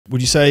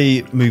Would you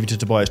say moving to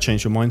Dubai has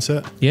changed your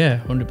mindset? Yeah,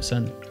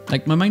 100%.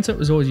 Like my mindset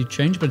was always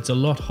changed, but it's a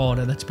lot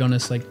harder. Let's be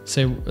honest. Like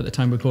say at the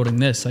time recording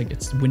this, like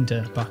it's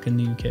winter back in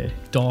the UK,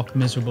 dark,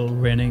 miserable,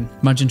 raining.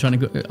 Imagine trying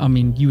to go. I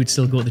mean, you would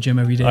still go to the gym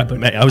every day. But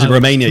mate, I was in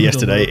Romania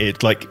yesterday.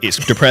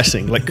 It's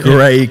depressing, like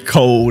grey,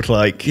 cold,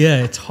 like.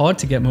 Yeah, it's hard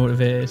to get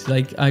motivated.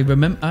 Like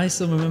I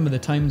still remember the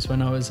times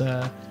when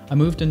I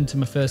moved into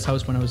my first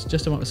house when I was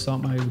just about to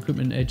start my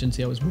recruitment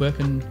agency. I was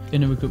working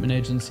in a recruitment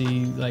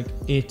agency like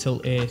 8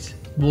 till 8.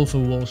 Wolf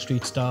of Wall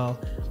Street style,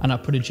 and I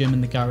put a gym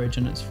in the garage,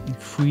 and it's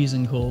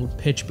freezing cold,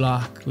 pitch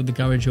black with the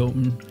garage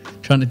open,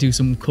 trying to do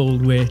some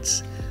cold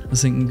weights. I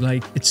was thinking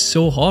like it's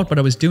so hard, but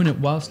I was doing it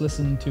whilst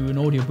listening to an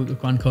audiobook of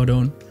Grant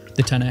Cardone,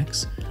 the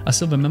 10X. I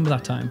still remember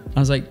that time. I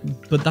was like,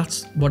 but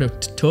that's what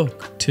it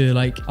took to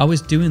like, I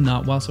was doing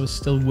that whilst I was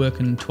still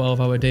working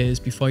 12-hour days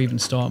before I even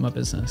started my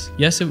business.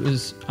 Yes, it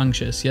was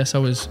anxious. Yes, I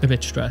was a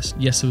bit stressed.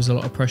 Yes, there was a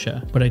lot of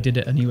pressure, but I did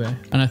it anyway.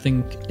 And I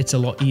think it's a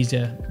lot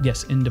easier.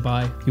 Yes, in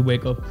Dubai, you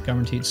wake up,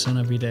 guaranteed sun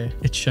every day.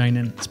 It's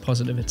shining, it's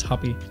positive, it's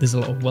happy. There's a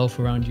lot of wealth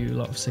around you, a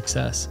lot of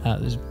success.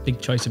 There's a big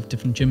choice of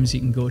different gyms you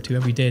can go to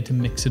every day to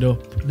mix it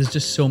up. There's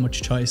just so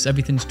much choice.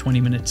 Everything's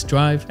 20 minutes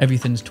drive.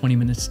 Everything's 20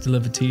 minutes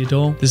delivered to your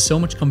door. There's so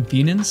much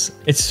convenience.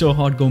 It's so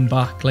hard going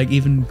back. Like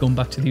even going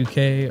back to the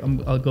UK,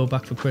 I'll go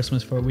back for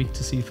Christmas for a week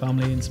to see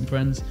family and some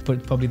friends.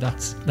 But probably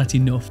that's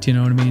enough. Do you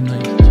know what I mean?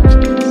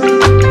 Like.